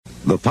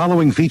The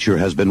following feature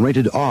has been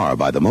rated R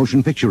by the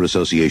Motion Picture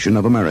Association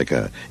of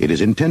America. It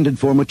is intended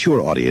for mature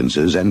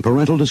audiences and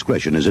parental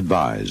discretion is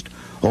advised.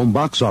 Home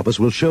Box Office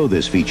will show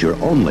this feature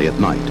only at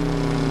night.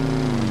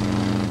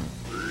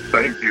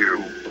 Thank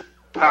you.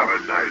 Have a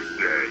nice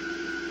day.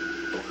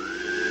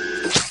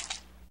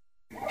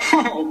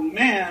 Oh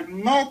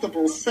man,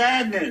 multiple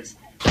sadness.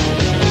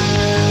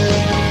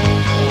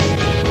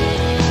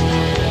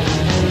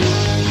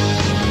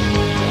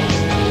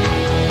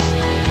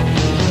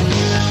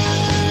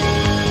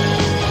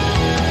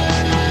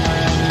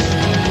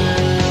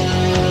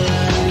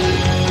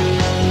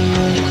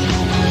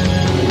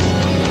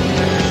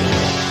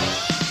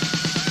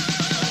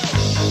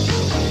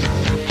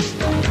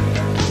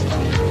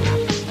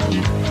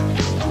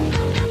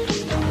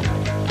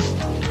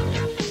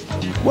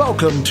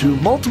 Welcome to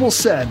Multiple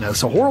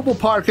Sadness, a horrible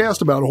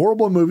podcast about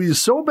horrible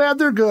movies so bad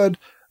they're good,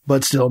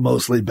 but still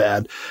mostly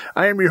bad.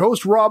 I am your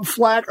host, Rob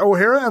Flack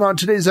O'Hara, and on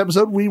today's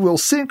episode, we will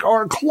sink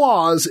our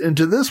claws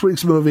into this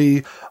week's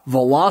movie,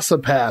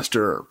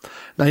 VelociPastor.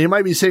 Now, you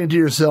might be saying to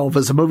yourself,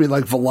 is a movie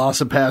like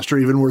VelociPastor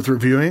even worth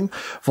reviewing?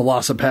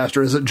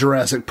 VelociPastor isn't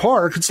Jurassic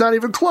Park. It's not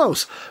even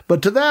close.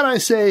 But to that, I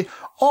say,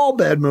 all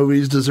bad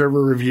movies deserve a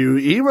review,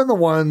 even the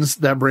ones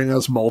that bring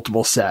us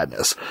multiple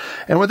sadness.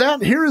 And with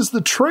that, here is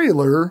the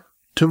trailer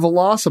to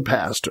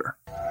VelociPastor.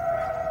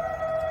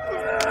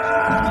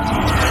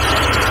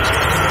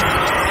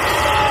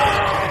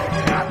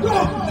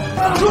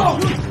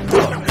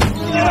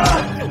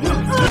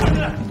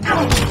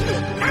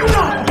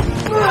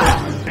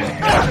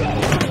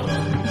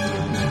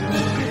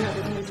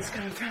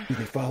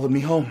 They followed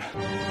me home.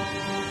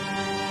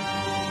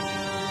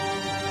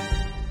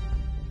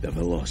 The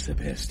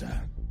VelociPastor.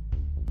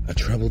 A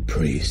troubled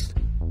priest.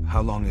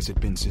 How long has it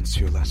been since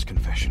your last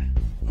confession?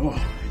 Oh,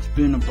 it's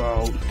been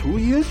about 2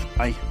 years.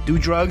 I do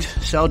drugs,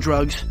 sell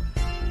drugs,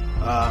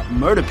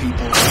 murder people.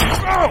 The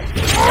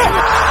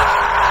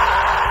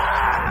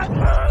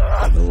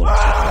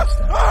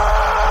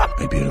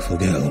VelociPastor. A beautiful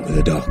girl with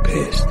a dark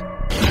past.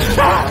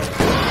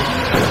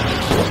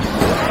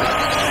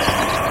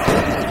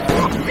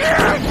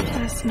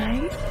 Last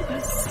night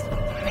was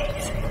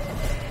amazing.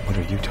 What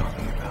are you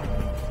talking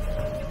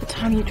about? The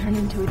time you turned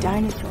into a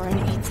dinosaur and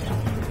ate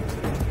something.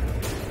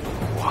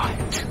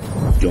 What?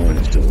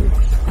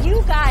 Dinosaurs.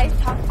 You guys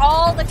talk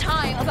all the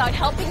time about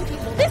helping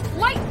people. This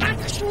might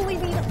actually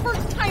be the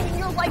first time in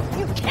your life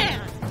you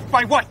can.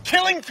 By what?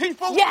 Killing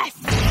people? Yes.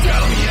 Tell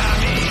me I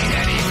mean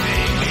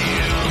anything to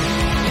you.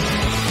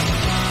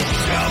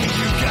 Tell me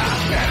you got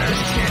better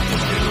shit to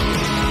do.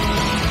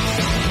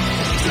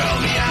 Tell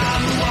me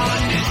I'm the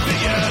one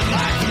disfigured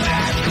like a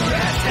mad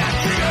caress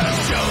after you.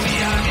 Show me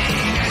I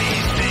mean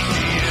anything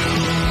to you.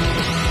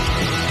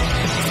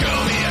 Show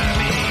me I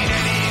mean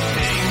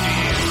anything to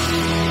you.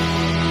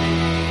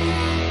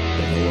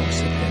 The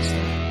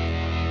VelociPastor.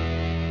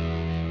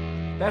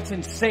 That's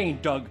insane,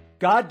 Doug.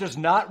 God does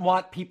not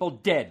want people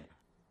dead.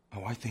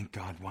 Oh, I think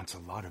God wants a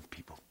lot of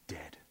people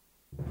dead.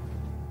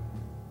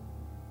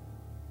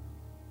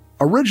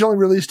 Originally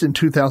released in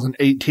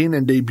 2018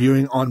 and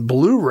debuting on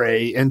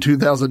Blu-ray in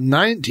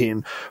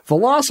 2019,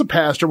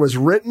 VelociPastor was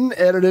written,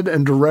 edited,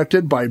 and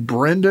directed by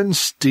Brendan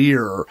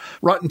Steer.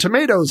 Rotten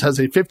Tomatoes has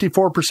a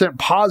 54%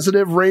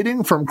 positive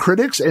rating from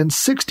critics and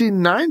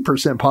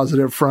 69%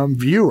 positive from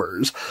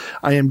viewers.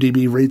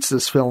 IMDb rates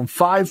this film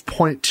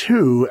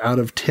 5.2 out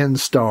of 10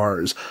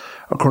 stars.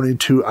 According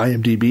to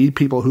IMDb,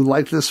 people who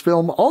liked this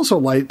film also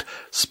liked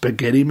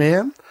Spaghetti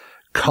Man,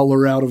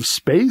 Color Out of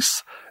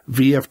Space,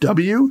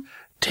 VFW,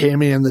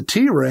 Tammy and the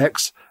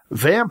T-Rex,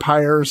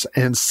 Vampires,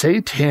 and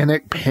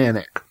Satanic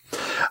Panic.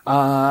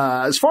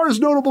 As far as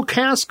notable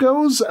cast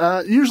goes,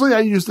 usually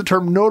I use the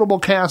term notable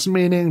cast,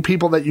 meaning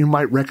people that you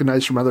might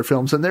recognize from other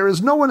films, and there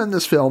is no one in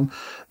this film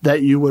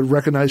that you would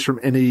recognize from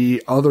any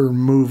other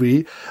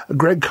movie.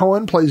 Greg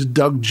Cohen plays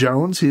Doug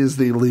Jones. He is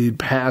the lead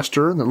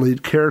pastor and the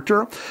lead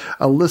character.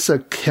 Alyssa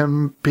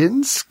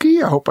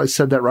Kempinski, I hope I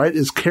said that right,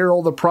 is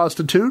Carol the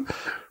prostitute.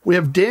 We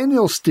have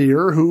Daniel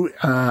Steer, who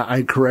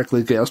I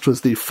correctly guessed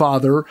was the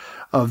father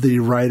of the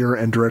writer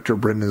and director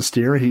Brendan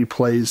Steer. He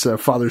plays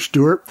Father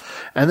Stewart.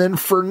 And then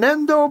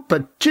Fernando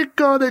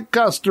Pacheco de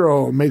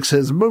Castro makes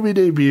his movie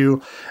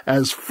debut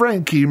as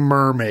Frankie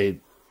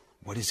Mermaid.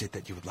 What is it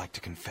that you would like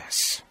to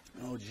confess?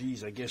 Oh,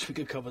 geez, I guess we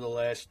could cover the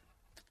last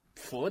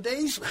 4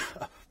 days.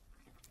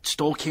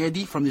 Stole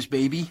candy from this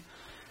baby.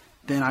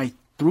 Then I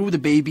threw the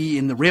baby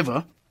in the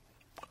river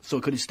so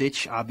it couldn't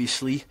stitch,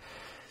 obviously.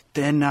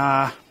 Then,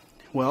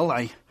 well,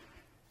 I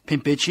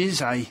pimp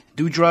bitches, I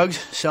do drugs,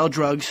 sell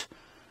drugs,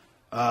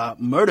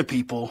 murder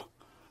people.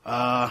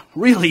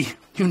 Really,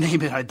 you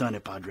name it, I've done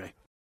it, Padre.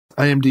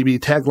 IMDb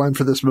tagline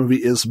for this movie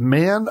is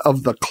Man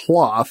of the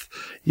Cloth.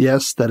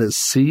 Yes, that is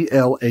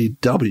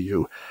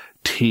CLAWTH.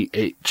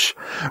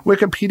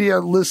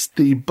 Wikipedia lists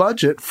the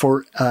budget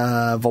for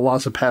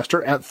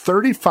VelociPastor at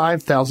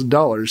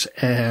 $35,000,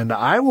 and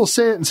I will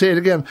say it and say it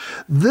again.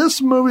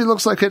 This movie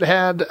looks like it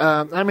had,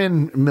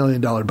 $1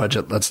 million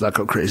budget. Let's not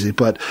go crazy,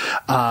 but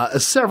a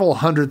several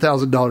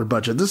 $100,000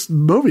 budget. This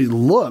movie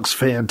looks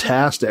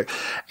fantastic,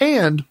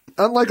 and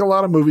Unlike a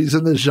lot of movies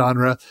in this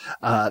genre,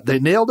 they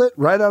nailed it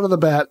right out of the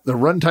bat. The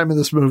runtime of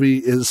this movie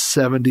is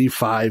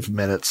 75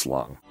 minutes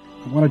long.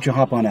 Why don't you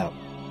hop on out?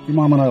 Your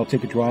mom and I will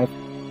take a drive.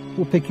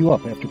 We'll pick you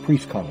up after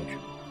Priest College.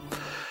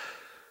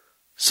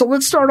 So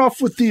let's start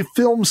off with the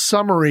film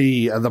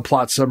summary, the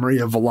plot summary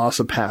of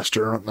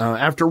VelociPastor.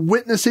 After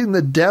witnessing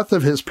the death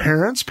of his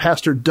parents,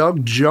 Pastor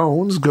Doug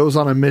Jones goes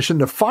on a mission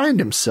to find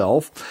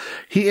himself.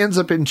 He ends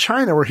up in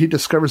China where he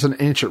discovers an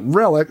ancient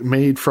relic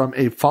made from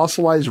a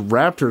fossilized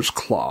raptor's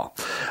claw.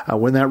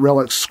 When that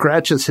relic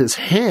scratches his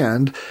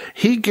hand,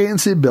 he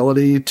gains the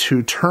ability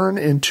to turn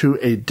into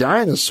a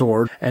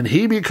dinosaur, and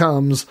he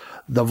becomes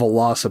the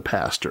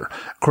VelociPastor.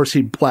 Of course,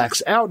 he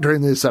blacks out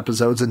during these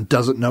episodes and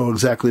doesn't know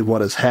exactly what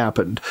has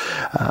happened.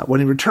 When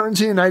he returns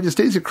to the United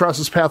States, he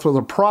crosses paths with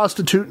a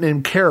prostitute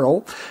named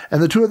Carol,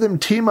 and the two of them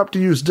team up to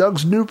use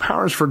Doug's new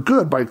powers for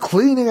good by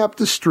cleaning up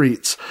the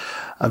streets.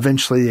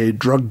 Eventually, a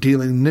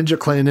drug-dealing ninja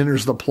clan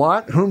enters the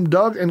plot, whom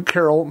Doug and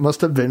Carol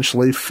must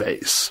eventually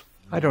face.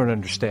 I don't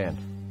understand.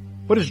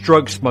 What does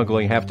drug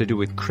smuggling have to do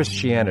with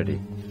Christianity?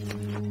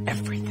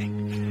 Everything.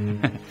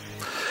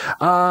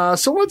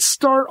 So let's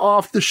start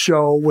off the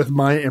show with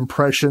my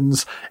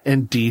impressions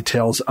and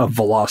details of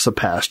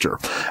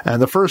VelociPastor.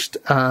 And the first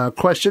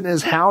question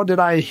is, how did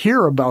I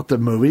hear about the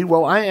movie?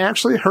 Well, I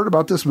actually heard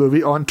about this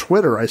movie on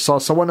Twitter. I saw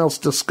someone else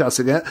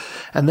discussing it,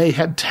 and they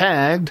had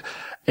tagged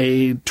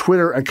a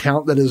Twitter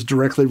account that is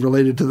directly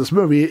related to this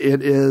movie.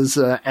 It is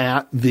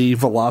at the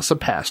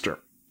VelociPastor.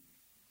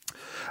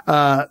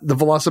 The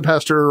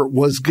VelociPastor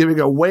was giving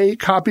away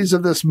copies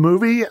of this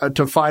movie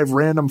to 5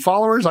 random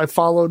followers. I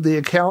followed the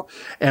account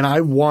and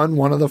I won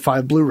one of the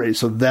 5 Blu-rays.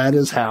 So that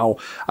is how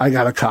I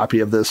got a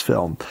copy of this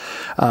film.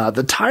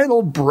 The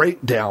title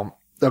breakdown,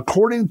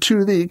 according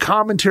to the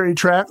commentary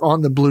track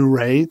on the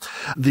Blu-ray,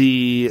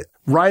 the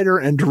writer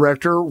and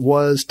director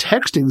was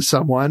texting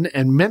someone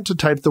and meant to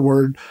type the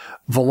word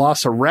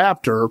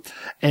Velociraptor,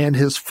 and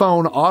his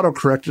phone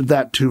autocorrected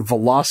that to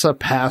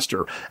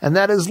VelociPastor. And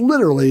that is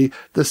literally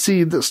the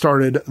seed that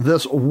started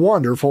this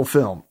wonderful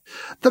film.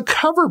 The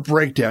cover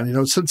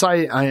breakdown, since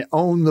I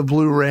own the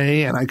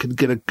Blu-ray and I can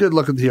get a good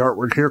look at the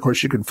artwork here, of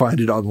course you can find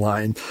it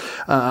online.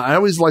 I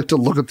always like to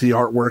look at the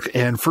artwork,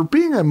 and for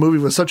being a movie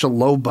with such a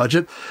low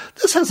budget,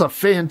 this has a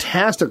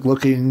fantastic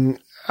looking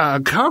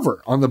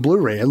cover on the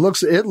Blu-ray. It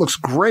looks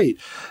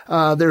great.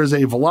 There's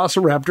a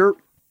Velociraptor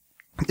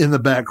in the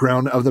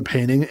background of the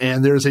painting,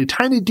 and there's a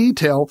tiny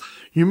detail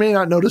you may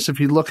not notice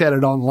if you look at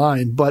it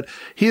online, but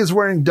he is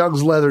wearing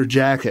Doug's leather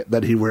jacket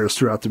that he wears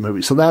throughout the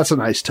movie. So that's a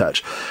nice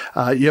touch.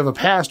 You have a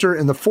pastor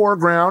in the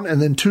foreground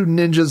and then 2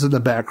 ninjas in the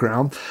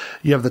background.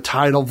 You have the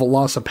title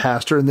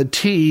VelociPastor, and the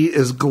T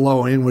is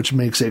glowing, which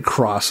makes a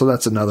cross. So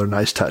that's another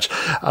nice touch.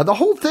 The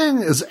whole thing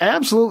is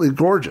absolutely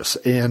gorgeous.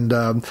 And,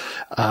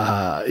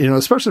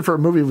 especially for a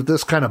movie with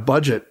this kind of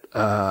budget,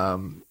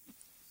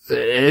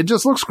 it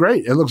just looks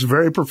great. It looks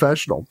very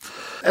professional.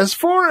 As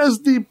far as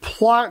the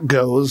plot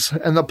goes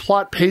and the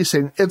plot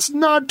pacing, it's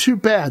not too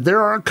bad.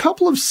 There are a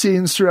couple of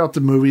scenes throughout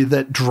the movie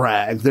that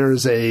drag.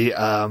 There's a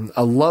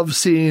love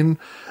scene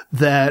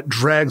that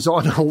drags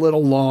on a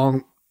little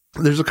long.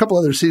 There's a couple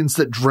other scenes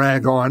that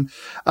drag on.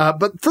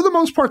 But for the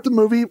most part, the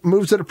movie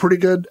moves at a pretty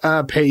good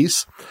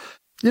pace.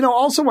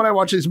 Also when I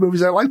watch these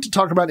movies, I like to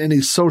talk about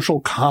any social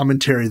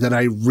commentary that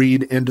I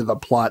read into the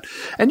plot.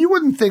 And you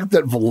wouldn't think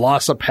that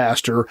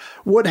VelociPastor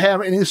would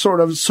have any sort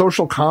of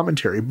social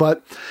commentary.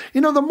 But,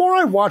 the more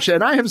I watch it,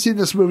 and I have seen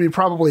this movie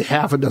probably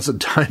half a dozen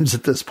times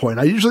at this point.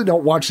 I usually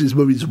don't watch these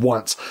movies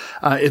once.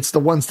 It's the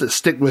ones that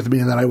stick with me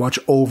and that I watch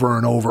over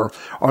and over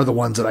are the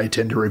ones that I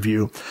tend to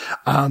review.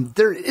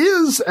 There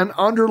is an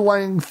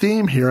underlying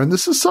theme here, and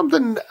this is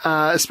something,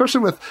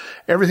 especially with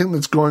everything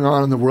that's going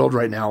on in the world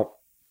right now.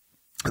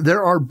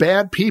 There are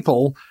bad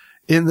people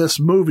in this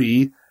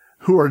movie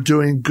who are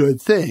doing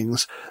good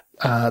things.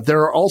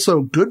 There are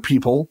also good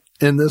people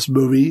in this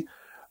movie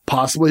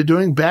possibly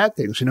doing bad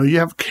things. You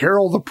have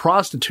Carol the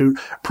prostitute.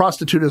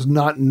 Prostitute is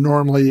not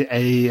normally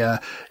a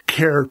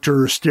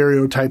character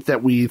stereotype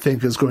that we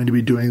think is going to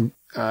be doing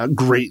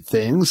great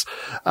things.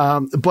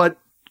 But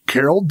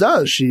Carol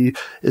does. She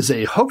is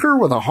a hooker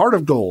with a heart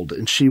of gold,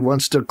 and she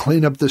wants to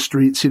clean up the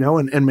streets,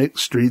 and make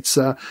streets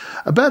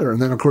better.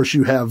 And then, of course,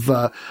 you have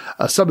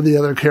some of the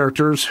other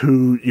characters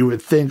who you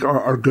would think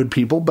are good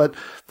people, but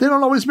they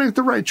don't always make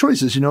the right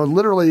choices.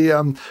 Literally,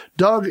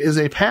 Doug is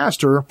a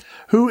pastor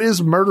who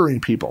is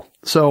murdering people.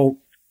 So,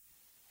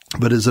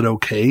 but is it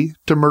okay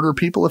to murder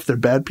people if they're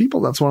bad people?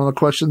 That's one of the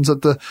questions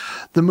that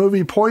the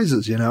movie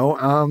poses,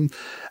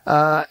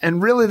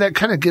 and really that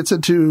kind of gets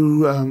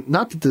into,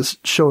 not that this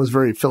show is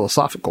very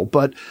philosophical,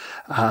 but,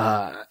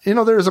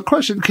 there's a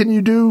question, can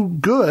you do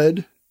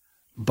good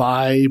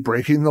by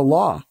breaking the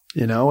law?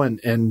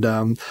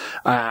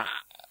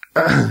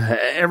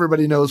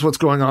 Everybody knows what's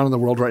going on in the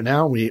world right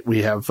now.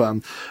 We have,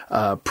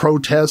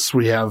 protests.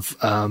 We have,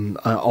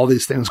 all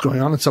these things going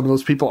on, and some of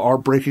those people are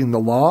breaking the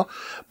law,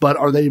 but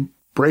are they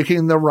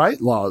breaking the right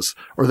laws?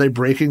 Are they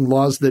breaking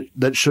laws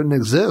that shouldn't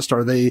exist?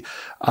 Are they,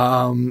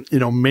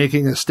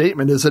 making a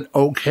statement? Is it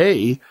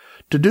okay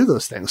to do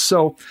those things.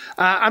 So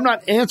I'm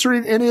not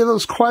answering any of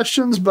those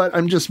questions, but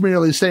I'm just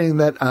merely saying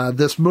that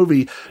this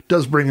movie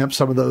does bring up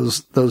some of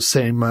those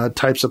same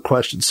types of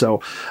questions.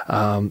 So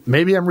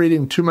maybe I'm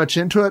reading too much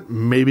into it.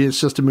 Maybe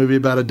it's just a movie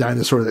about a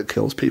dinosaur that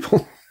kills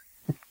people.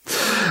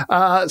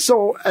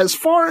 So as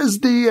far as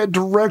the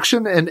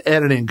direction and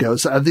editing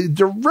goes, the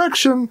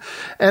direction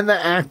and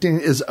the acting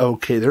is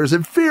okay. There's a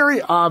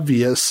very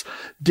obvious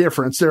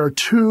difference. There are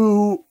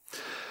two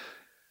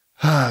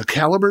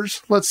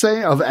calibers, let's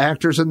say, of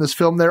actors in this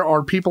film. There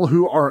are people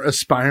who are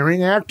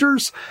aspiring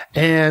actors,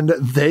 and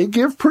they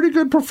give pretty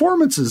good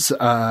performances.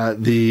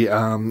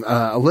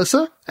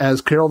 Alyssa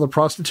as Carol the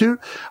prostitute,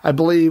 I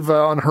believe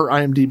on her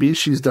IMDb,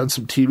 she's done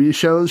some TV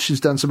shows,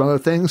 she's done some other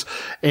things,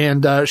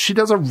 and she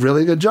does a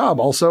really good job.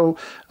 Also,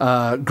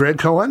 Greg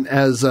Cohen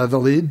as the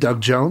lead,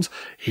 Doug Jones,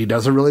 he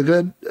does a really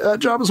good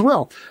job as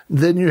well.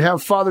 Then you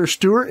have Father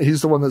Stewart.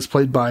 He's the one that's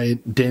played by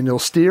Daniel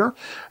Steer.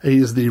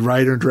 He's the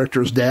writer and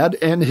director's dad,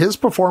 and his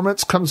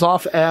performance comes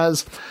off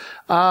as,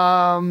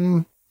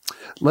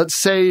 let's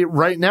say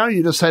right now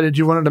you decided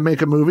you wanted to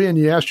make a movie and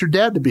you asked your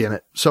dad to be in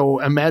it. So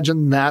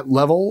imagine that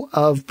level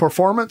of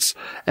performance.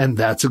 And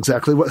that's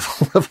exactly what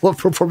level of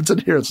performance in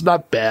here. It's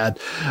not bad,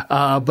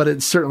 but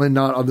it's certainly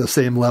not on the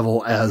same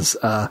level as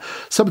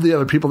some of the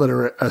other people that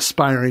are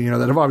aspiring,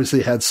 that have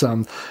obviously had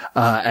some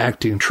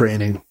acting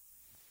training.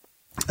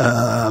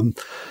 The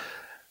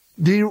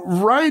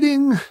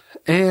writing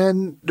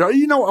and,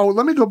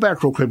 let me go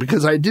back real quick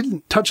because I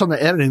didn't touch on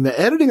the editing. The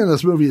editing in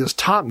this movie is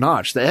top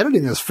notch. The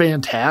editing is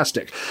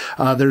fantastic.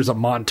 There's a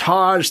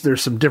montage.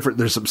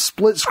 There's some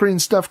split screen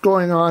stuff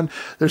going on.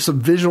 There's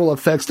some visual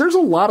effects. There's a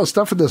lot of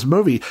stuff in this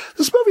movie.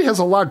 This movie has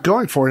a lot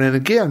going for it. And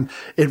again,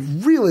 it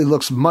really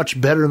looks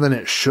much better than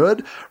it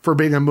should for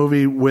being a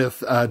movie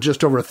with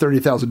just over a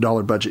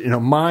 $30,000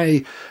 budget.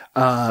 My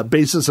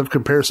basis of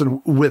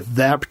comparison with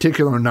that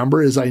particular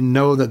number is I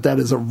know that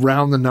is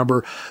around the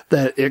number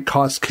that it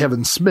cost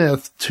Kevin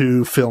Smith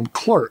to film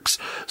Clerks.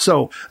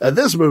 So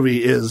this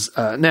movie is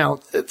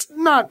now it's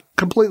not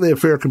completely a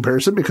fair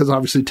comparison because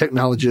obviously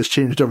technology has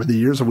changed over the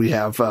years, and we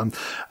have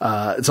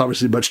it's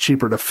obviously much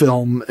cheaper to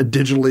film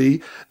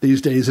digitally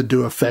these days and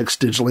do effects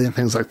digitally and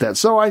things like that.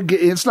 So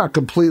it's not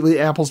completely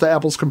apples to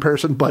apples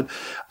comparison, but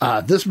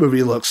this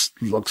movie looks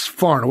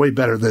far and away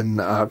better than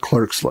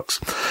Clerks looks.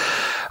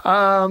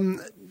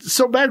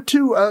 So back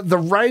to the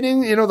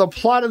writing, the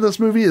plot of this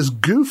movie is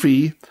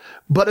goofy,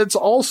 but it's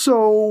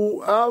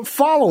also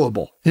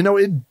followable.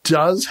 It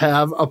does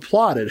have a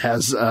plot. It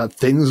has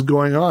things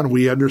going on.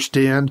 We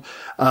understand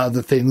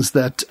the things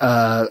that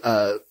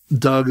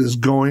Doug is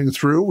going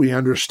through. We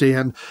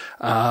understand,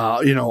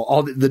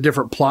 all the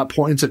different plot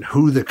points and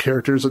who the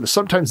characters, and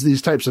sometimes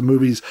these types of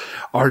movies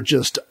are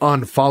just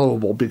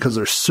unfollowable because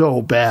they're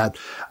so bad,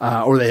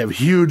 or they have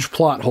huge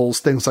plot holes,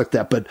 things like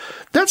that. But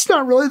that's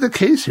not really the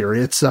case here.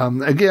 It's,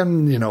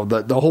 again,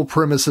 the whole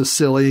premise is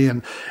silly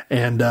and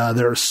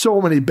there are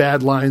so many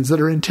bad lines that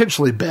are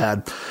intentionally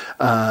bad,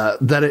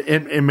 that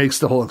it makes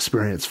the whole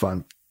experience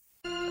fun.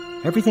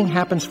 Everything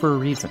happens for a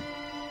reason.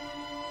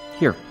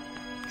 Here.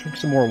 Drink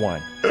some more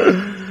wine.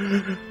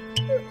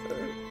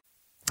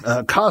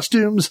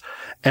 Costumes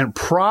and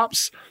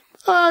props.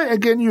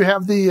 Again, you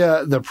have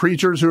the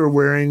preachers who are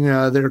wearing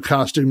their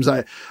costumes.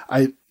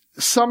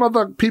 Some of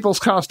the people's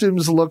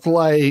costumes look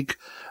like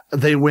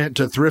they went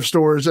to thrift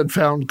stores and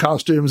found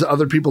costumes.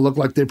 Other people look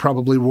like they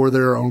probably wore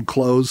their own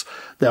clothes.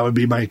 That would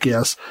be my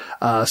guess.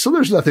 So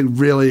there's nothing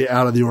really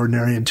out of the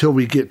ordinary until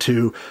we get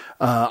to,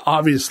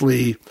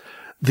 obviously,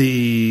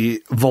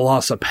 the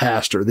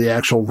Velocipastor, the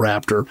actual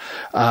raptor.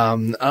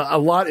 A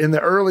lot in the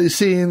early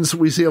scenes,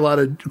 we see a lot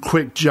of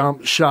quick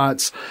jump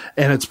shots,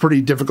 and it's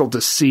pretty difficult to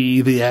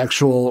see the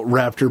actual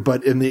raptor,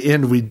 but in the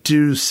end, we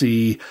do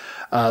see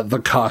the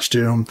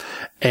costume.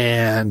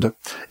 And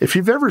if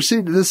you've ever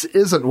seen, this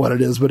isn't what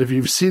it is, but if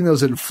you've seen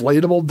those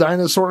inflatable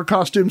dinosaur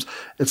costumes,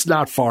 it's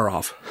not far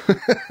off.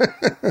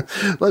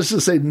 Let's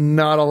just say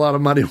not a lot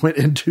of money went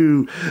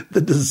into the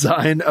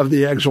design of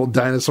the actual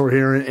dinosaur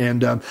here.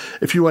 And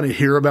if you want to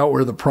hear about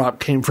where the prop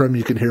came from,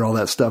 you can hear all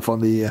that stuff on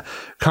the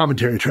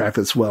commentary track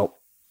as well.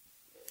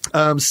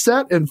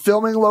 Set and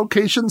filming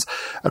locations,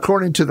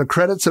 according to the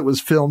credits, it was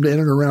filmed in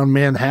and around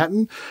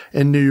Manhattan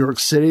in New York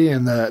City.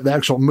 And the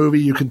actual movie,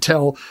 you can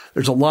tell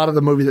there's a lot of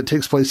the movie that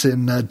takes place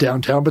in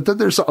downtown, but then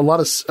there's a lot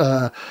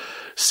of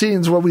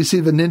scenes where we see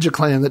the Ninja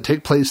Clan that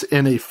take place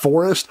in a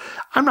forest.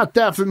 I'm not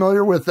that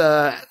familiar with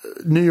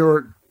New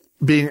York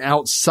being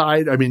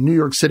outside, New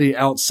York City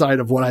outside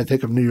of what I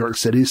think of New York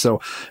City.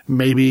 So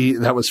maybe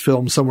that was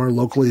filmed somewhere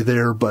locally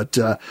there, but,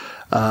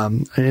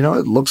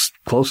 it looks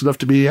close enough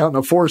to be out in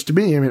a forest to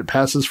me. It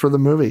passes for the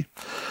movie.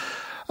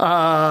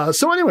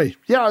 So anyway,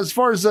 as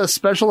far as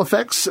special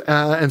effects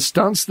and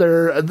stunts,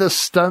 the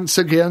stunts,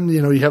 again,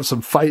 you have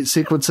some fight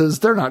sequences.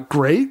 They're not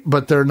great,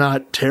 but they're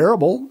not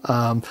terrible.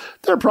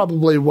 They're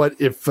probably what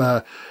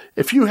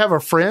if you have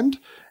a friend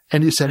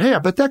and you said, hey, I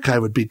bet that guy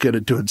would be good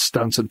at doing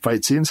stunts and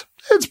fight scenes,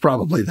 it's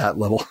probably that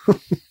level.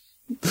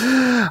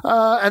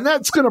 And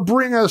that's going to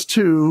bring us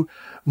to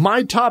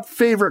my top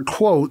favorite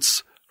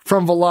quotes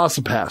from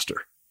Velocipastor.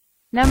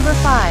 Number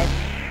 5.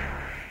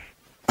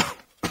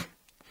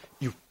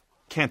 You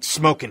can't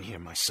smoke in here,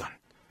 my son.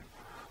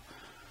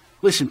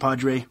 Listen,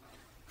 Padre.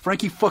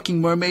 Frankie fucking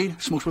Mermaid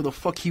smokes where the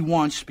fuck he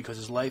wants because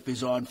his life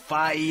is on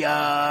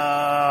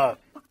fire.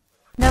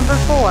 Number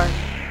 4.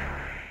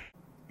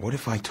 What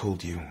if I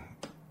told you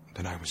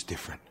that I was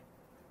different?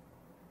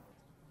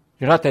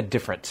 You're not that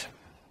different.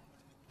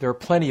 There are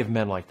plenty of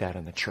men like that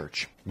in the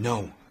church.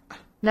 No.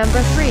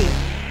 Number 3.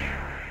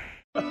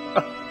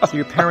 So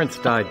your parents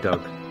died,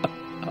 Doug.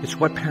 It's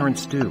what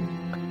parents do.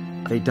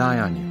 They die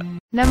on you.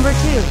 Number 2.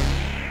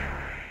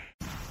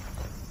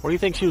 What do you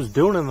think she was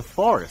doing in the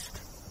forest?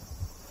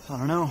 I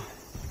don't know.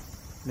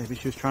 Maybe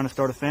she was trying to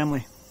start a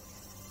family.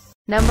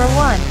 Number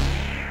 1.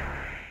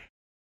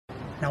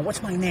 Now,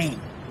 what's my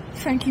name?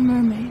 Frankie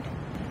Mermaid.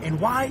 And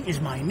why is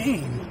my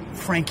name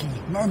Frankie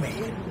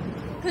Mermaid?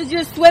 Because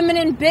you're swimming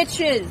in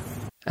bitches.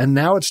 And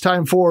now it's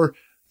time for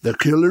The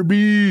Killer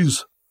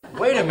Bees.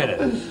 Wait a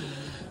minute.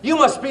 You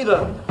must be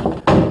the...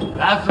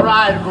 That's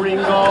right,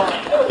 Gringo.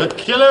 The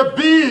Killer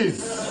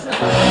Bees.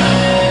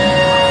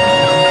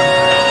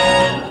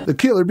 The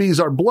Killer Bees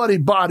are bloody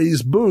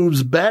bodies,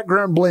 boobs,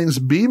 background blings,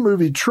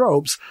 B-movie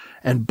tropes,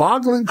 and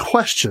boggling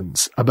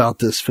questions about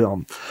this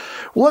film.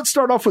 Well, let's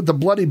start off with the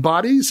bloody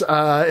bodies.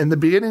 In the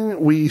beginning,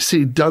 we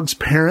see Doug's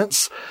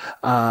parents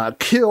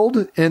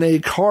killed in a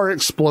car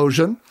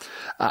explosion.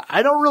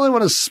 I don't really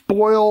want to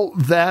spoil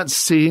that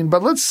scene,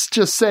 but let's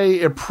just say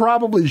it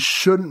probably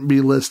shouldn't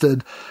be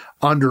listed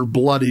under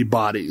bloody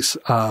bodies.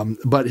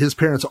 But his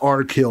parents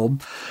are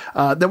killed.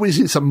 Then we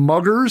see some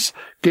muggers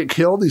get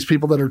killed. These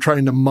people that are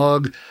trying to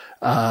mug,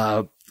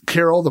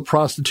 Carol, the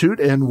prostitute,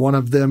 and one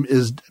of them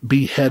is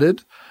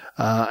beheaded.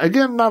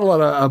 Again, not a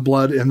lot of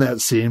blood in that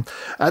scene.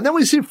 And then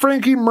we see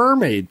Frankie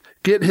Mermaid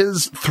get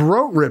his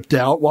throat ripped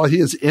out while he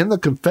is in the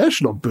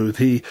confessional booth.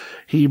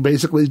 He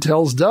basically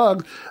tells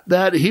Doug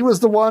that he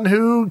was the one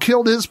who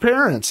killed his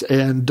parents.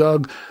 And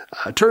Doug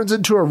turns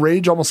into a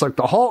rage, almost like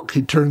the Hulk.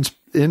 He turns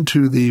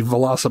into the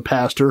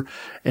Velocipaster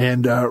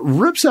and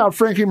rips out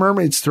Frankie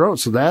Mermaid's throat.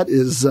 So that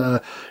is,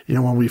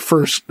 when we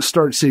first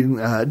start seeing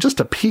just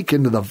a peek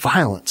into the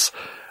violence,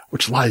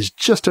 which lies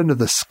just under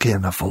the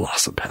skin of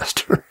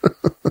Velocipaster.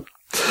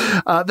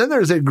 Then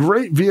there's a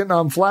great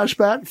Vietnam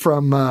flashback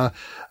from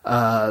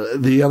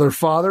the other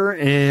father,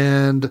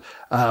 and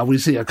we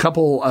see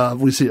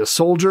a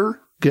soldier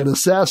get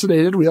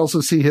assassinated. We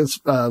also see his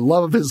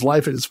love of his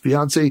life and his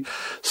fiancée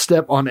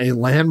step on a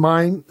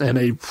landmine, and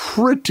a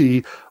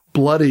pretty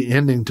bloody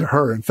ending to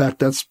her. In fact,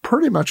 that's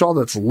pretty much all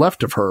that's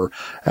left of her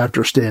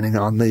after stepping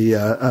on the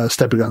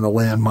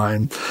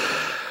landmine.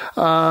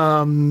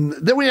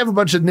 Then we have a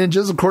bunch of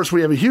ninjas. Of course,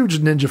 we have a huge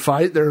ninja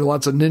fight. There are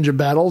lots of ninja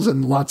battles,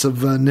 and lots of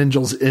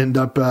ninjas end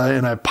up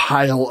in a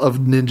pile of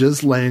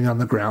ninjas laying on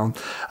the ground.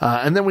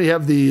 And then we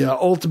have the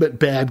ultimate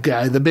bad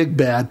guy, the big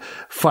bad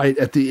fight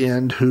at the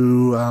end,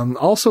 who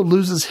also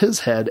loses his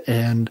head.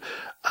 And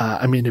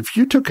if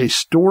you took a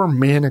store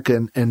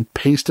mannequin and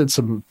pasted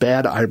some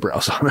bad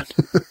eyebrows on it,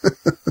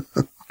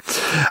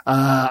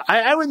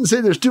 I wouldn't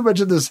say there's too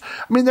much of this.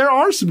 I mean, there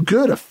are some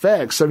good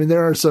effects. I mean,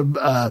 there are some,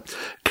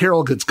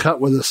 Carol gets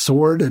cut with a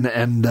sword and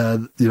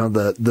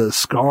the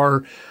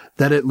scar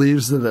that it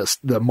leaves,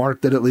 the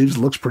mark that it leaves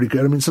looks pretty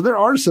good. I mean, so there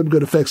are some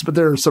good effects, but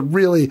there are some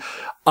really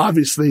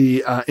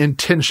obviously,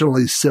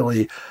 intentionally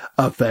silly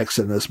effects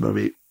in this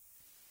movie.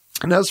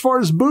 And as far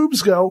as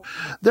boobs go,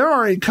 there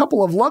are a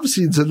couple of love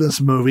scenes in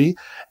this movie,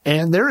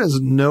 and there is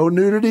no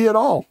nudity at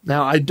all.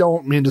 Now, I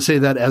don't mean to say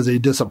that as a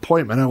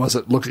disappointment. I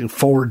wasn't looking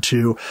forward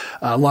to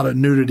a lot of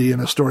nudity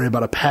in a story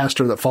about a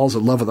pastor that falls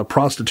in love with a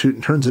prostitute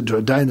and turns into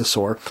a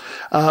dinosaur.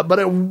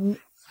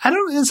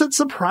 Is it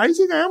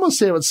surprising? I almost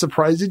say it was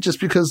surprising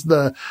just because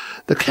the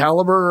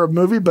caliber of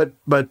movie, but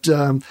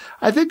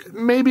I think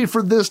maybe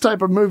for this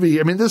type of movie,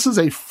 I mean, this is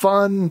a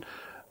fun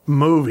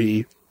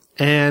movie,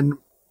 and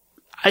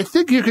I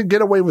think you could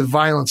get away with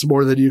violence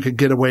more than you could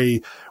get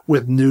away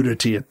with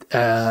nudity,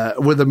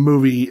 with a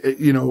movie,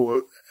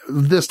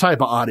 this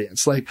type of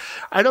audience. Like,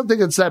 I don't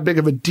think it's that big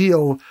of a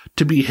deal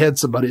to behead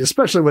somebody,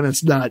 especially when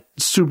it's not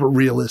super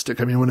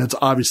realistic. I mean, when it's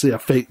obviously a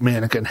fake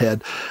mannequin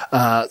head,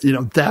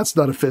 that's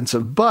not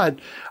offensive. But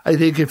I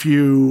think if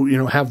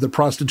you have the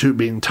prostitute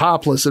being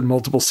topless in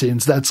multiple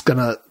scenes, that's going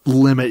to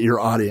limit your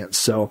audience.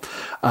 So,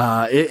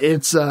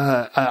 it's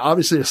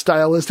obviously a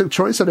stylistic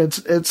choice, and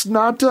it's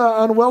not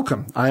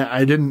unwelcome.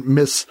 I didn't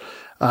miss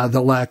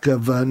the lack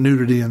of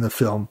nudity in the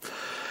film.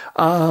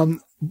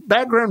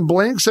 Background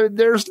blinks.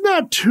 There's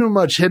not too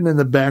much hidden in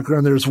the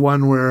background. There's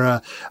one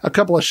where a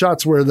couple of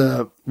shots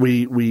where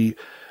we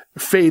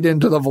fade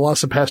into the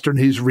Velocipaster and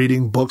he's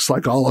reading books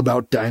like all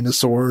about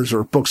dinosaurs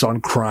or books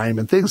on crime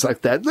and things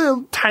like that.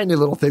 Little, tiny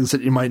little things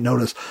that you might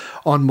notice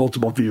on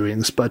multiple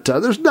viewings, but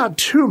there's not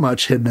too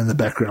much hidden in the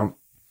background.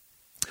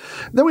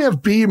 Then we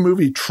have B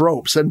movie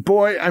tropes. And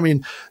boy, I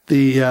mean,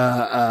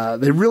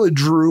 they really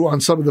drew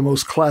on some of the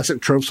most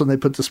classic tropes when they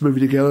put this movie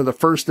together. The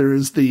first, there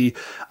is the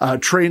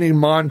training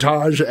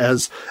montage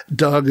as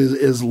Doug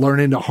is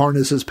learning to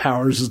harness his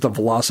powers as the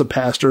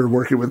Velocipaster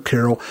working with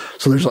Carol.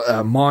 So there's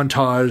a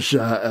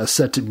montage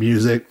set to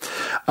music.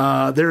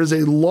 There is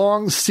a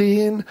long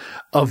scene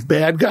of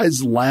bad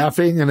guys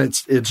laughing, and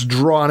it's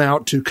drawn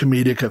out to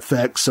comedic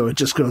effects, so it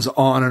just goes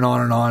on and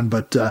on and on,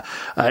 but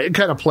it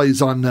kind of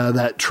plays on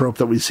that trope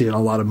that we see in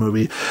a lot of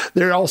movies.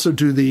 They also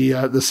do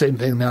the same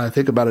thing, now I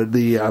think about it,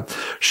 the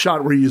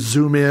shot where you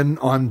zoom in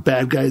on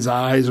bad guys'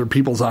 eyes or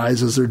people's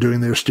eyes as they're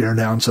doing their stare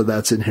down, so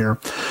that's in here.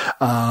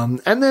 And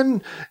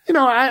then,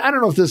 I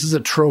don't know if this is a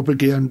trope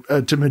again,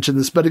 to mention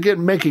this, but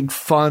again, making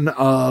fun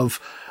of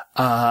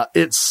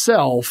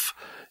itself.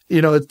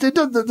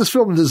 This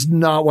film is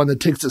not one that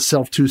takes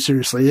itself too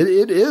seriously.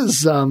 It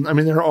is,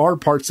 there are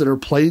parts that are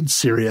played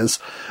serious,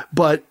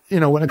 but,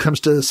 when it comes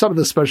to some of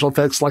the special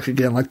effects, like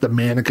the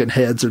mannequin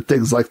heads or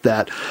things like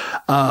that,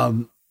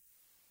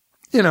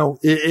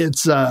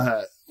 it's,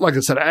 like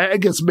I said, I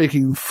guess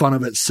making fun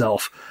of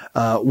itself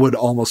would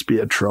almost be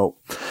a trope.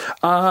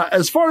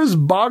 As far as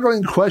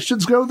boggling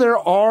questions go, there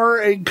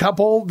are a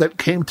couple that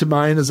came to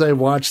mind as I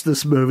watched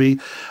this movie.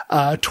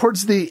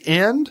 Towards the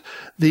end,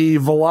 the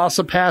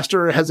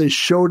Velocipaster has a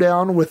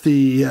showdown with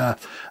the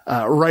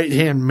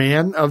right-hand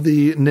man of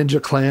the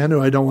Ninja Clan,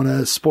 who I don't want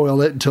to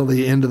spoil it until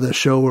the end of the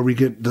show where we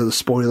get to the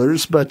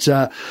spoilers. But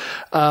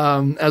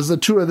as the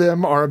two of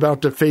them are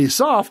about to face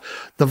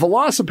off, the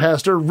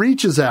Velocipaster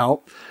reaches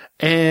out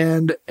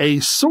and a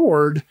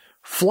sword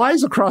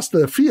flies across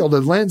the field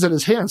and lands in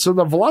his hand. So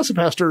the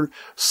Velocipaster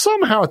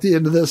somehow at the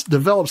end of this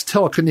develops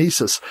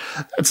telekinesis.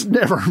 It's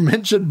never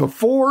mentioned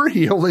before.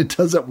 He only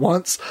does it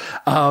once.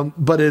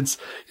 But it's,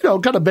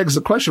 kind of begs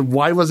the question,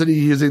 why wasn't he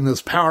using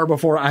this power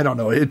before? I don't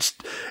know. It's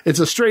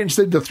a strange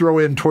thing to throw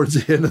in towards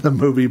the end of the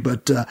movie,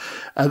 but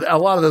a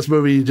lot of this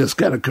movie, you just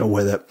got to go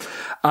with it.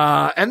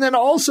 And then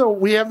also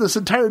we have this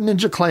entire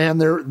Ninja Clan.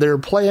 Their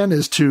plan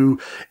is to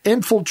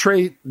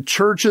infiltrate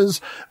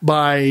churches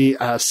by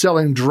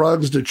selling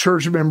drugs to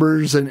church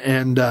members,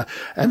 and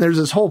there's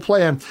this whole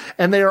plan,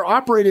 and they are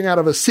operating out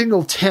of a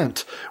single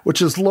tent,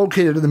 which is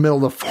located in the middle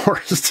of the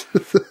forest.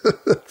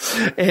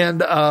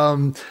 And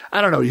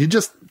I don't know, you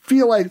just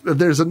feel like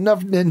there's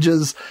enough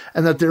ninjas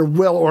and that they're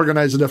well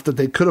organized enough that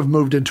they could have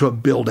moved into a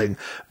building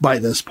by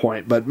this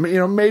point. But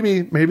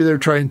maybe they're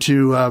trying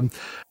to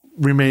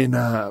remain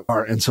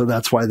and so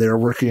that's why they're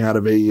working out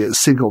of a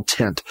single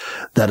tent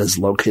that is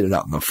located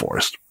out in the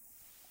forest.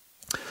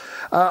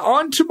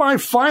 On to my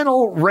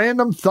final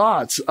random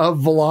thoughts of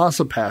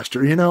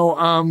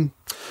Velocipaster.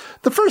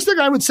 The first thing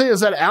I would say is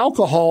that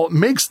alcohol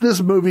makes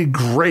this movie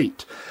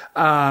great.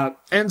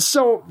 And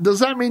so does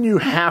that mean you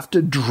have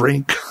to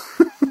drink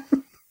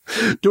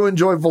to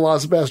enjoy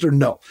Velocipaster?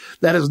 No,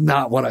 that is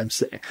not what I'm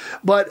saying.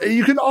 But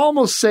you can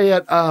almost say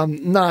it,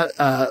 not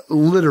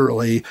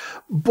literally,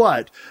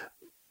 but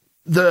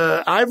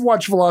I've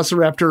watched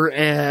Velociraptor,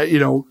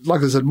 and,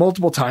 like I said,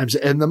 multiple times.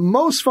 And the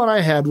most fun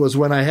I had was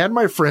when I had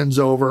my friends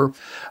over,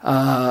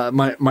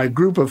 my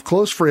group of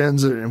close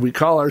friends, and we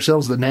call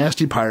ourselves the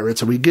Nasty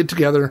Pirates. And we get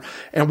together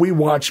and we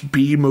watch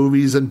B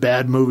movies and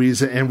bad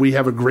movies, and we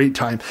have a great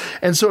time.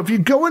 And so if you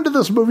go into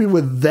this movie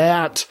with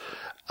that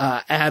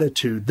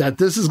attitude, that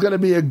this is going to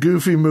be a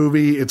goofy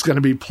movie, it's going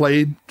to be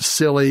played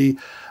silly,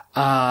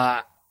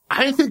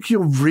 I think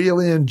you'll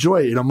really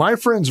enjoy it. My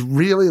friends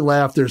really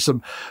laughed. There's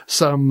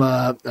some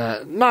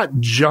not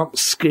jump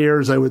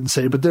scares, I wouldn't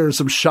say, but there are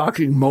some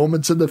shocking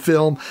moments in the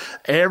film.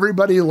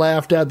 Everybody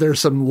laughed at.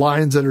 There's some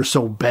lines that are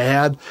so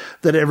bad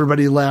that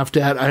everybody laughed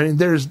at. I mean,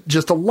 there's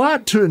just a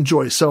lot to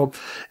enjoy. So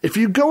if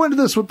you go into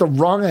this with the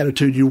wrong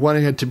attitude, you're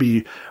wanting it to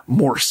be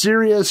more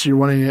serious, you're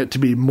wanting it to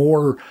be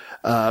more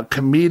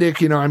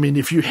comedic,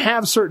 if you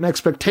have certain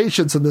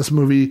expectations and this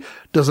movie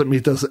doesn't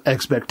meet those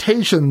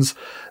expectations,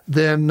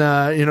 then,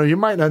 you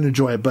might not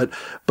enjoy it. But,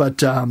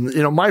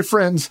 my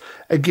friends,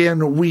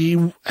 again,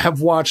 we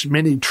have watched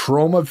many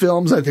trauma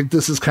films. I think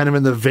this is kind of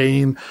in the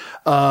vein,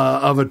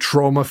 of a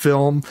trauma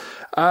film.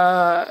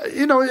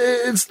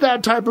 It's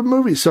that type of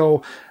movie.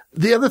 So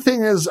the other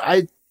thing is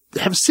I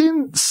have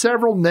seen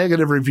several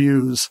negative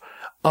reviews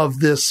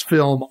of this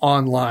film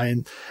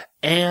online.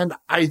 And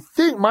I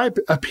think my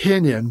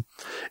opinion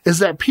is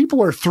that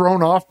people are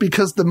thrown off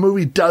because the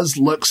movie does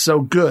look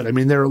so good. I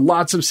mean, there are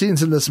lots of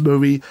scenes in this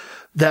movie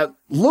that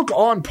look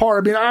on par.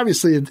 I mean,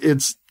 obviously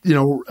it's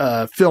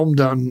filmed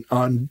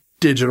on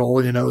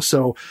digital,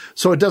 so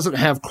it doesn't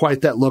have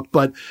quite that look,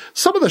 but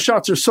some of the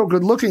shots are so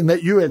good looking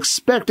that you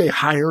expect a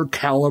higher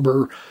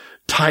caliber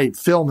type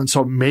film. And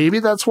so maybe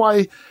that's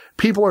why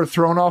people are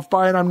thrown off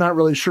by it. I'm not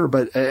really sure.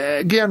 But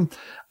again,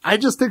 I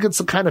just think it's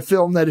the kind of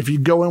film that if you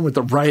go in with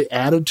the right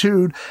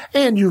attitude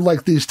and you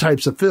like these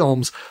types of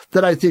films,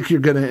 that I think you're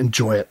going to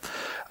enjoy it.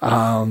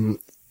 Another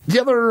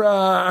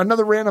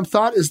random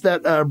thought is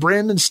that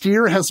Brandon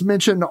Steer has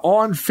mentioned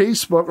on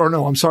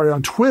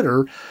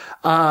Twitter,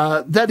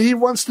 that he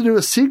wants to do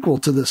a sequel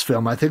to this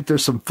film. I think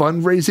there's some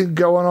fundraising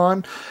going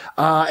on.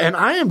 And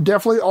I am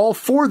definitely all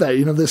for that.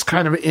 You know, this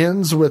kind of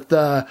ends with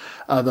the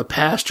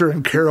pastor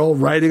and Carol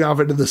riding off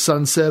into the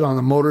sunset on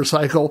a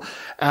motorcycle.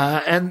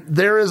 And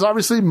there is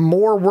obviously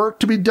more work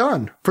to be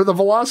done for the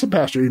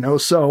Velocipaster, you know.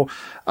 So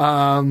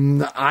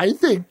I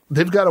think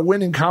they've got a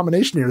winning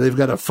combination here. They've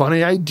got a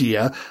funny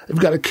idea. They've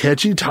got a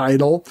catchy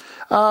title.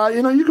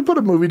 You know, you can put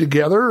a movie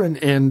together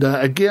and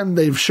again,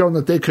 they've shown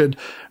that they could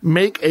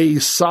make a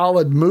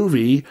solid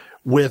movie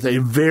with a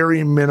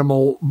very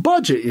minimal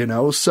budget, you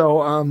know.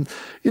 So,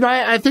 you know,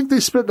 I think they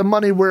spent the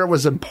money where it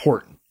was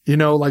important, you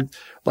know,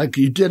 like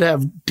you did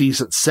have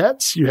decent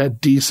sets, you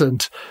had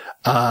decent,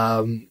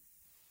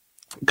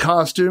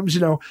 costumes, you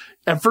know,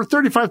 and for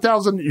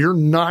 $35,000, you're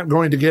not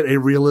going to get a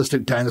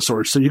realistic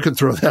dinosaur, so you can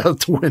throw that out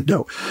the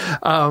window.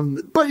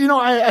 But, you know,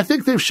 I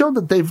think they've shown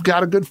that they've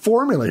got a good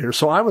formula here,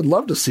 so I would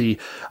love to see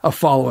a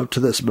follow-up to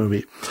this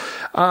movie.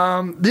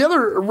 The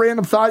other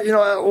random thought, you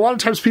know, a lot of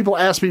times people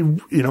ask me,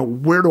 you know,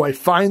 where do I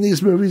find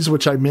these movies,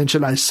 which I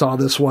mentioned. I saw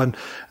this one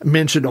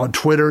mentioned on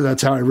Twitter.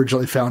 That's how I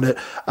originally found it.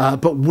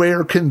 But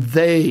where can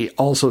they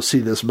also see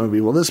this movie?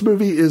 Well, this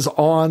movie is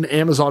on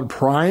Amazon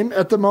Prime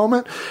at the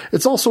moment.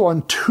 It's also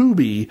on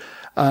Tubi,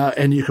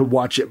 and you can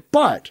watch it.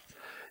 But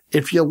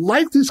if you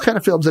like these kind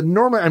of films, and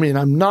normally, I mean,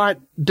 I'm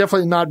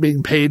definitely not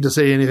being paid to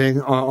say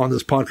anything on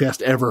this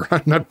podcast ever.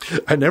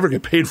 I never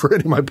get paid for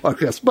any of my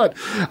podcasts. But,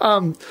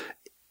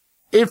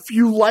 if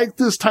you like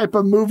this type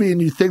of movie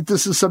and you think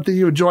this is something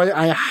you enjoy,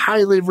 I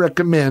highly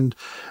recommend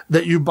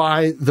that you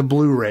buy the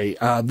Blu-ray.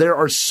 There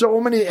are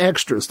so many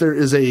extras. There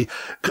is a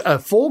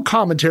full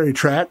commentary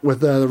track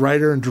with the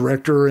writer and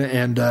director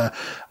and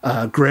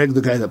Greg,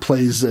 the guy that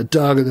plays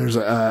Doug, and there's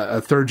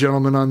a third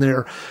gentleman on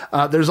there.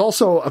 There's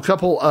also a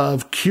couple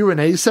of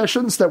Q&A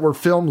sessions that were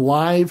filmed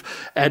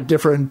live at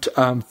different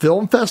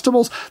film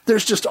festivals.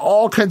 There's just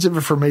all kinds of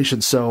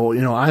information. So,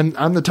 you know,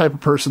 I'm the type of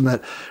person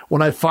that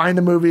when I find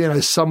a movie and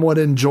I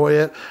somewhat enjoy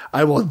it,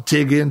 I will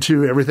dig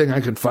into everything I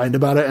can find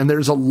about it. And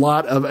there's a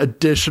lot of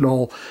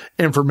additional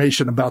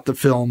information about the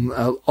film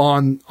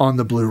on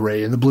the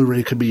Blu-ray, and the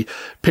Blu-ray can be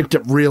picked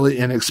up really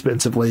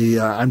inexpensively.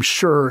 I'm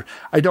sure,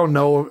 I don't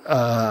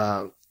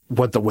know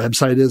what the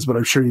website is, but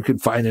I'm sure you can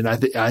find it. I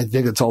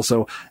think it's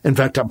also, in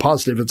fact, I'm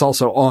positive it's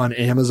also on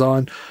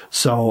Amazon.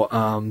 So,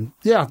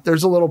 yeah,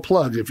 there's a little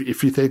plug.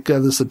 If you think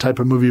this is the type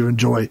of movie you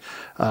enjoy,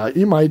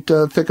 you might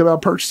think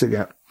about purchasing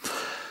it.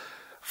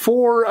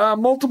 For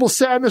multiple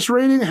sadness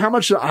rating, how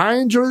much do I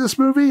enjoy this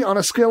movie? On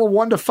a scale of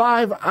 1 to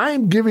 5,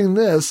 I'm giving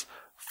this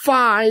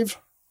 5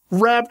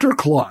 raptor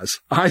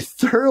claws. I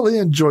thoroughly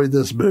enjoyed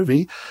this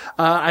movie.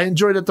 I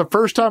enjoyed it the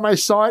first time I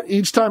saw it.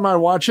 Each time I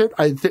watch it,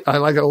 I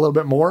like it a little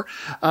bit more.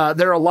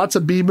 There are lots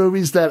of B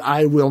movies that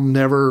I will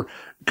never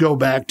go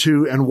back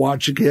to and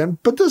watch again,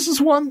 but this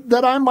is one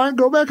that I might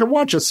go back and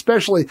watch,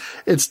 especially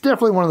it's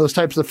definitely one of those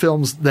types of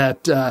films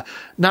that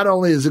not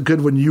only is it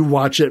good when you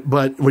watch it,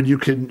 but when you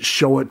can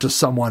show it to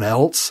someone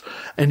else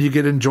and you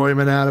get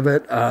enjoyment out of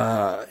it.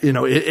 You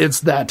know, it's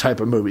that type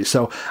of movie.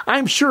 So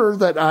I'm sure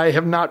that I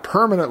have not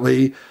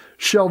permanently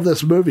shelved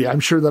this movie.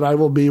 I'm sure that I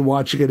will be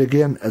watching it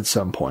again at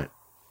some point.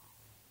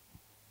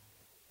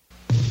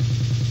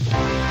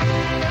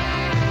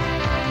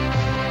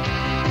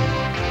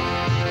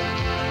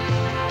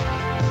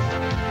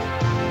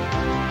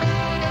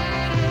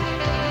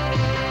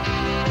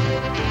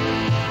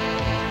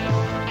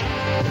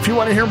 If you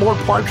want to hear more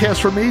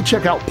podcasts from me,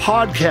 check out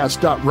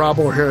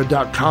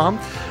podcast.robohara.com.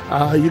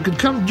 You can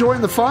come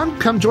join the fun.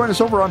 Come join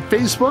us over on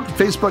Facebook,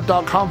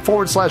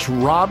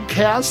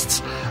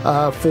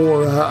 facebook.com/Robcasts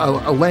for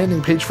a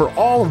landing page for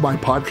all of my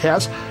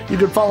podcasts. You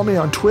can follow me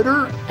on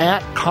Twitter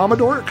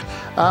 @Commodore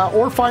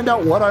or find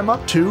out what I'm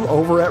up to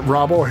over at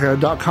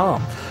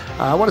robohara.com.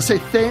 I want to say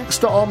thanks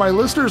to all my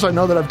listeners. I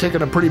know that I've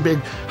taken a pretty big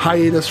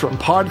hiatus from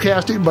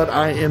podcasting, but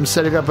I am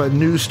setting up a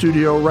new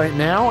studio right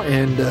now,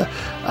 and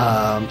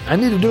I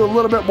need to do a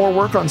little bit more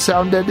work on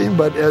sound editing,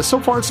 but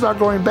so far it's not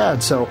going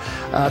bad. So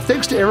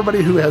thanks to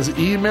everybody who has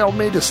emailed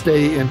me to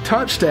stay in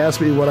touch, to ask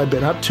me what I've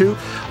been up to.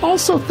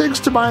 Also, thanks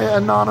to my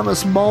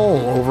anonymous mole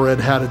over at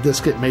How Did This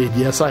Get Made?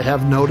 Yes, I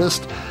have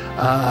noticed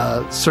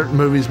certain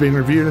movies being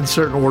reviewed in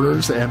certain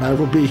orders, and I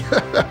will be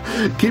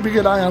keeping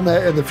an eye on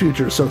that in the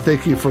future. So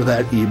thank you for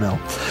that email.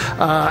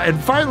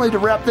 And finally, to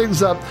wrap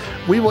things up,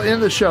 we will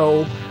end the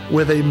show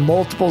with a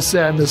multiple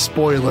sadness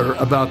spoiler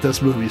about this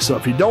movie. So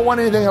if you don't want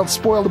anything else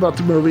spoiled about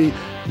the movie,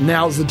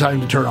 now's the time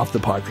to turn off the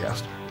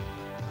podcast.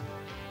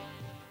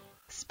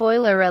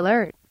 Spoiler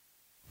alert.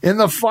 In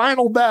the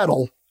final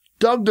battle,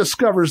 Doug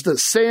discovers that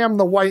Sam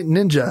the White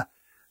Ninja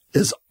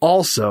is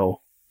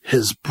also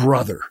his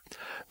brother.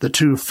 The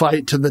two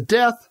fight to the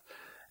death,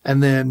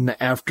 and then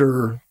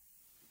after,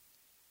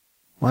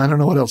 well, I don't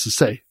know what else to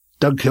say.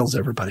 Doug kills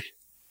everybody.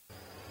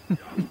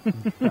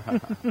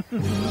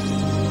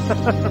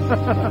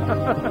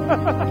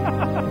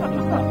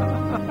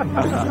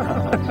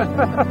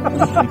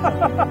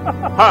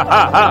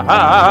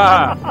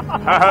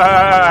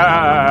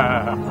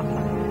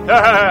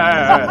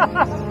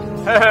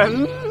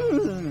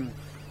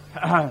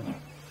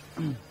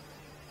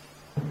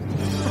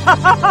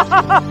 Ha